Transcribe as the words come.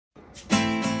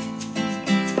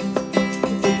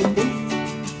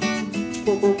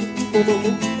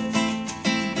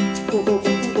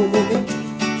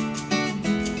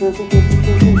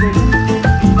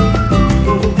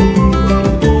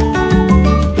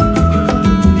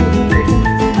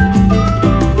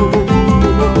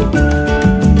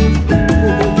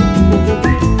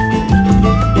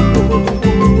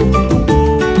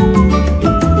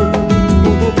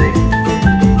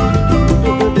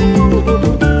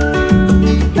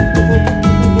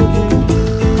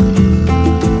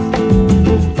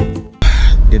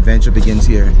Begins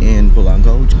here in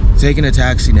Polanco. Taking a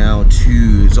taxi now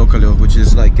to Zocalo, which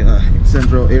is like a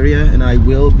central area, and I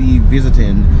will be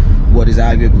visiting what is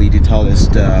arguably the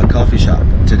tallest coffee shop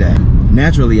today.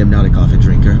 Naturally, I'm not a coffee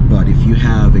drinker, but if you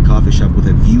have a coffee shop with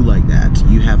a view like that,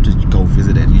 you have to go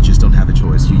visit it. You just don't have a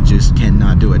choice. You just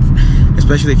cannot do it,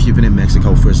 especially if you've been in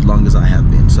Mexico for as long as I have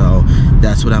been. So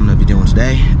that's what I'm gonna be doing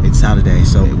today. It's Saturday,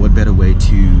 so what better way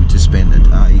to spend it?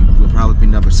 I will probably be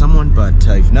number someone, but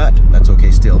if not, that's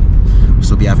okay still. We'll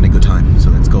still be having a good time, so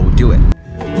let's go do it.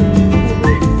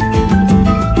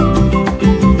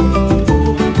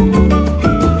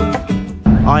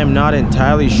 I am not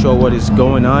entirely sure what is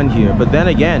going on here, but then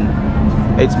again,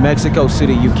 it's Mexico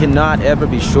City. You cannot ever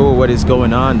be sure what is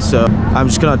going on, so I'm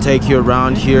just gonna take you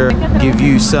around here, give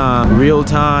you some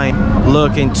real-time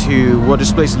look into what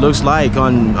this place looks like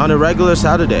on a regular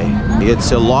Saturday.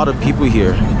 It's a lot of people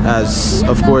here, as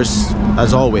of course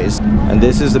as always, and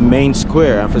this is the main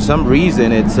square, and for some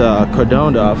reason it's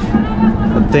cordoned off.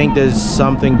 I think there's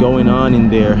something going on in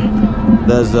there.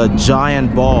 There's a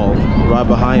giant ball right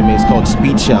behind me. It's called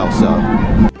Speed Shell. So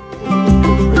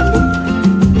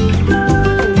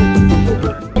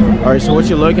alright, so what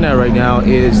you're looking at right now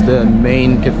is the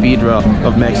main cathedral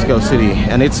of Mexico City,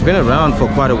 and it's been around for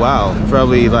quite a while,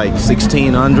 probably like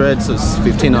 1600s or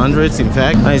 1500s in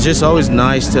fact. And it's just always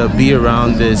nice to be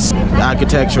around this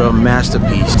architectural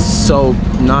masterpiece. So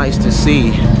nice to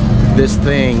see this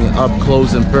thing up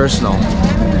close and personal.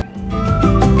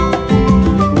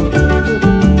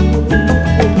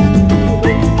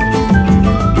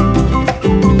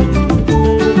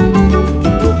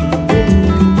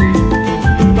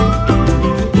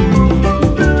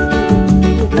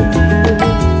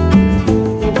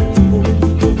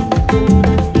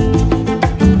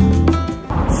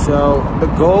 The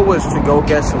goal was to go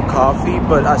get some coffee,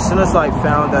 but as soon as I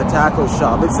found that taco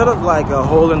shop, it's sort of like a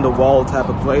hole in the wall type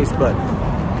of place, but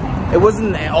it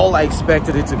wasn't all I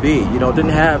expected it to be. You know, it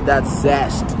didn't have that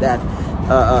zest, that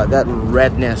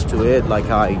redness to it like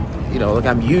like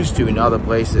I'm used to in other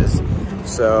places.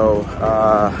 So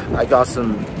I got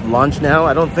some lunch now.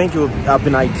 I don't think it would have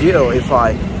been ideal if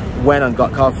I went and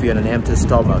got coffee on an empty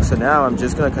stomach. So now I'm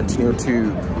just gonna continue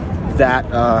to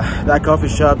that coffee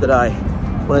shop that I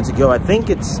wanted to go. I think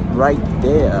it's right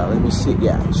there. Let me see.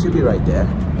 Yeah, it should be right there.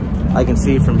 I can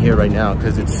see it from here right now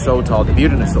because it's so tall. The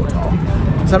building is so tall.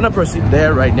 So I'm gonna proceed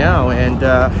there right now and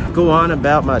go on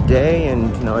about my day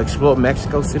and explore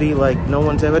Mexico City like no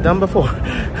one's ever done before.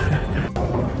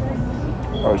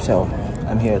 Alright, so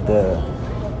I'm here at the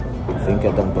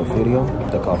Finco Don Porfirio,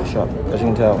 the coffee shop. As you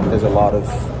can tell, there's a lot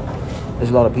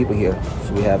of people here,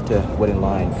 so we have to wait in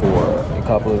line for a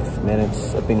couple of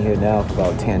minutes. I've been here now for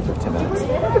about 10-15 minutes,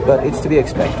 but it's to be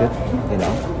expected.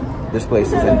 This place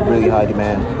is in really high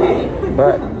demand.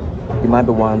 But you might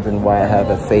be wondering why I have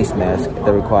a face mask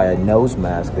that requires a nose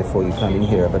mask before you come in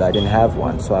here, but I didn't have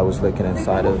one, so I was looking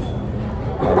inside of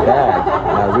my bag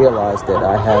and I realized that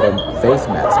I had a face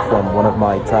mask from one of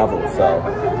my travels, so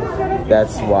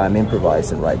that's why I'm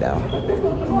improvising right now,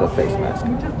 the face mask.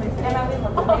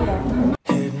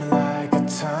 Hit me like a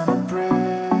ton of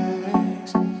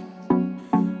bricks.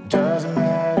 Doesn't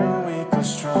matter, weak or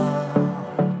strong.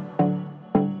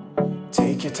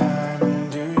 Take your time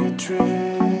and do your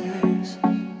tricks.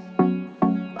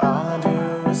 All I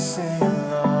do is sing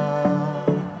along.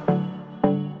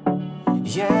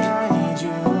 Yeah, I need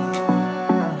you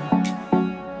around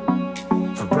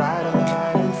for brighter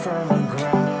light and firmer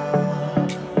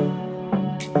ground.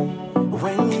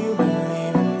 When you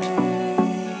believe in me,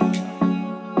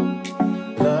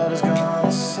 love is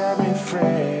gonna set me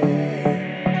free.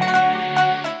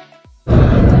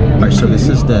 Alright, so this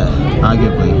is the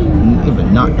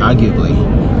even not arguably,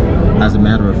 as a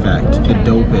matter of fact, the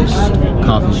dopest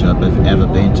coffee shop I've ever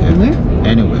been to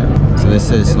anywhere. So this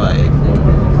is like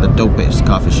the dopest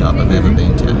coffee shop I've ever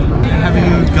been to. Have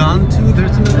you gone to,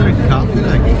 there's another coffee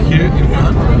like here in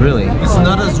front? Really? It's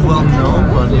not as well known,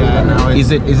 but yeah, now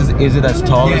Is it as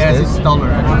tall as Yes, this? it's taller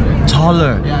actually.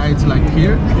 Taller. Yeah, it's like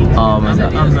here. Oh my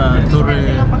god. On the Torre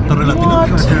Latino.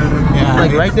 Yeah.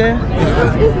 Like right there?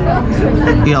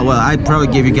 Yeah, well, I probably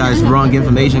gave you guys wrong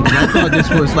information because I thought this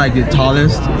was like the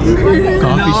tallest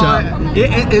coffee shop.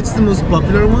 It's the most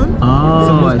popular one. Oh,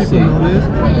 so most I people see. know this.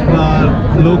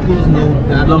 Locals know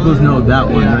that. Locals know that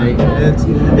one, right?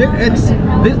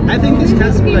 I think this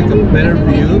has like a better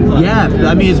view. But Yeah,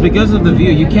 I mean, it's because of the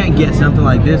view. You can't get something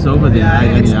like this over there.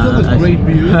 Yeah, it's still a great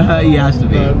view. Yeah, it has to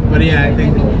be. But yeah, I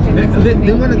think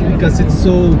they want it because it's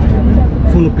so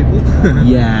full of people.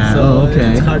 Yeah. So Oh,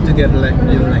 okay. it's hard to get like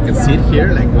like a seat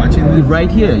here, like watching this. Right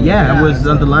here, yeah, I was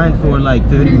on the line for like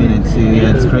 30 minutes.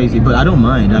 Yeah, it's crazy, but I don't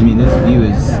mind. I mean, this view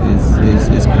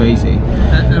is crazy.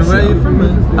 And where are you from,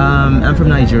 man? I'm from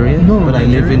Nigeria, but I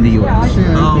live in the US.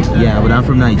 Oh, okay. Yeah, but I'm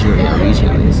from Nigeria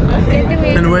originally. So.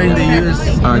 And where in the US?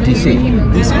 DC.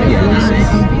 DC? Yeah, DC.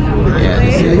 Yeah,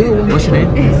 DC. What's your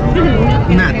name?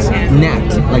 Nat. Nat,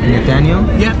 like Nathaniel?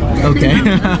 Yeah. Okay.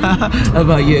 How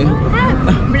about you?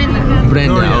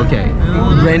 Brenda, Oh, yeah. okay.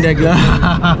 Brenda,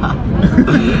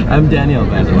 I'm Daniel,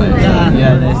 by the way.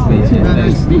 Yeah, nice to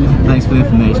meet you. Thanks for the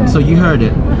information. So you heard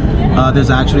it. There's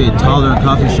actually a taller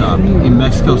coffee shop in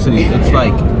Mexico City. It's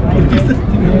like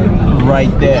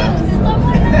right there.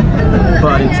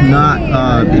 But it's not,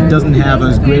 it doesn't have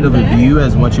as great of a view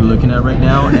as what you're looking at right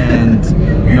now, and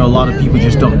you know, a lot of people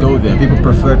just don't go there. People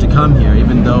prefer to come here,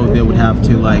 even though they would have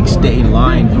to like stay in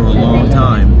line for a long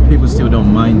time. People still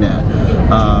don't mind that.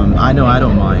 I know I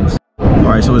don't mind.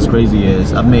 Alright, so what's crazy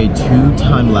is I've made 2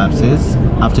 time lapses.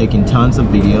 I've taken tons of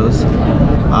videos.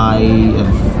 I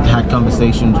have had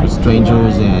conversations with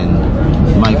strangers,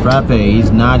 and my frappe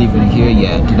is not even here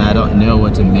yet, and I don't know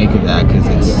what to make of that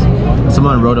because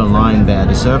someone wrote online that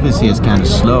the service here is kind of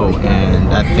slow, and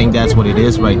I think that's what it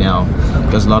is right now,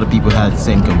 because a lot of people had the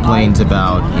same complaints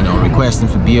about, you know, requesting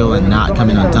for bill and not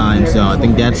coming on time. So I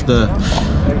think that's the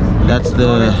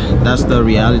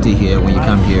reality here when you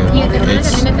come here.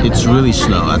 It's really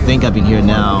slow. I think I've been here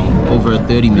now over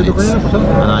 30 minutes,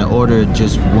 and I ordered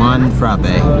just 1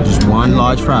 frappe, just 1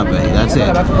 large frappe. That's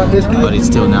it, but it's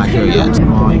still not here yet.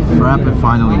 My frappe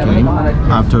finally came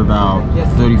after about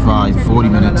 35-40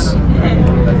 minutes.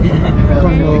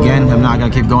 Again, I'm not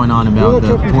gonna keep going on about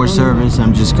the poor service.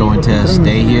 I'm just going to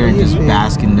stay here and just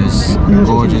bask in this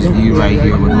gorgeous view right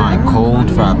here with my cold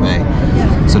frappe.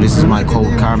 So this is my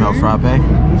cold caramel frappe.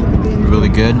 Really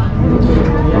good.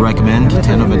 I recommend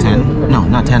 10 over 10. No,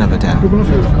 not 10 over 10.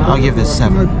 I'll give this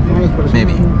 7,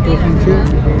 maybe.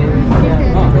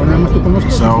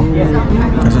 So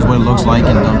this is what it looks like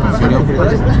in Don Porfirio.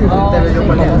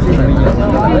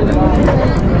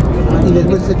 Y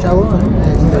después ese chavo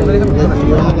le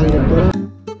escribió a la directora.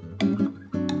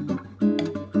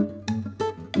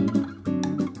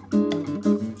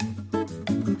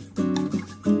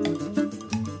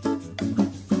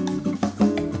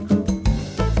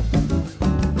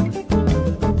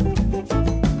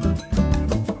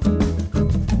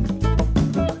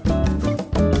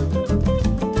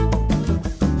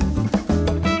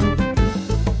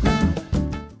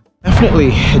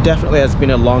 It definitely has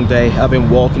been a long day. I've been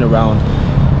walking around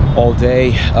all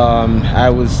day. I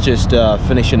was just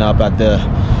finishing up at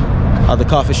the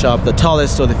coffee shop, the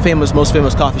tallest or the most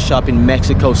famous coffee shop in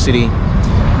Mexico City.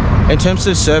 In terms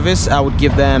of service, I would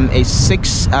give them a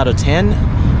 6 out of 10.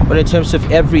 But in terms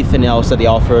of everything else that they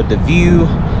offer, the view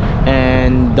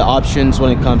and the options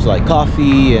when it comes to like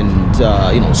coffee and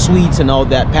you know, sweets and all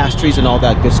that, pastries and all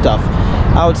that good stuff,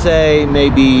 I would say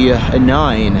maybe a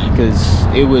 9, because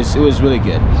it was really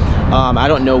good. I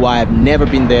don't know why I've never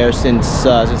been there since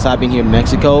I've been here in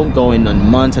Mexico, going on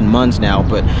months and months now,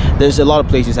 but there's a lot of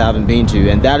places I haven't been to,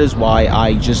 and that is why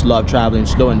I just love traveling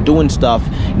slow and doing stuff,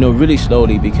 you know, really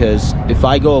slowly, because if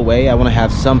I go away, I want to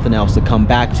have something else to come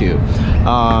back to.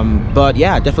 But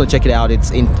yeah, definitely check it out.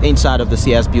 It's inside of the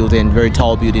Sears building, very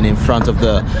tall building in front of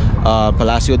the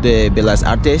Palacio de Bellas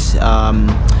Artes.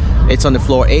 It's on the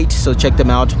floor 8, so check them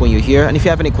out when you're here. And if you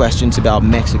have any questions about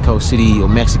Mexico City or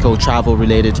Mexico travel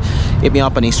related, hit me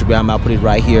up on Instagram. I'll put it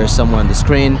right here somewhere on the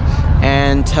screen.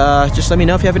 And just let me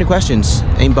know if you have any questions.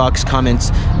 Inbox, comments,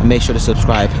 and make sure to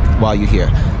subscribe while you're here.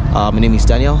 My name is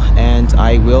Daniel, and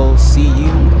I will see you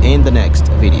in the next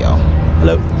video.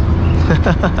 Hello.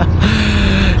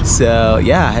 So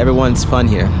yeah, everyone's fun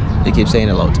here. They keep saying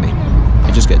hello to me,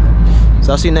 which is good.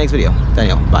 So I'll see you in the next video.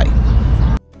 Daniel, bye.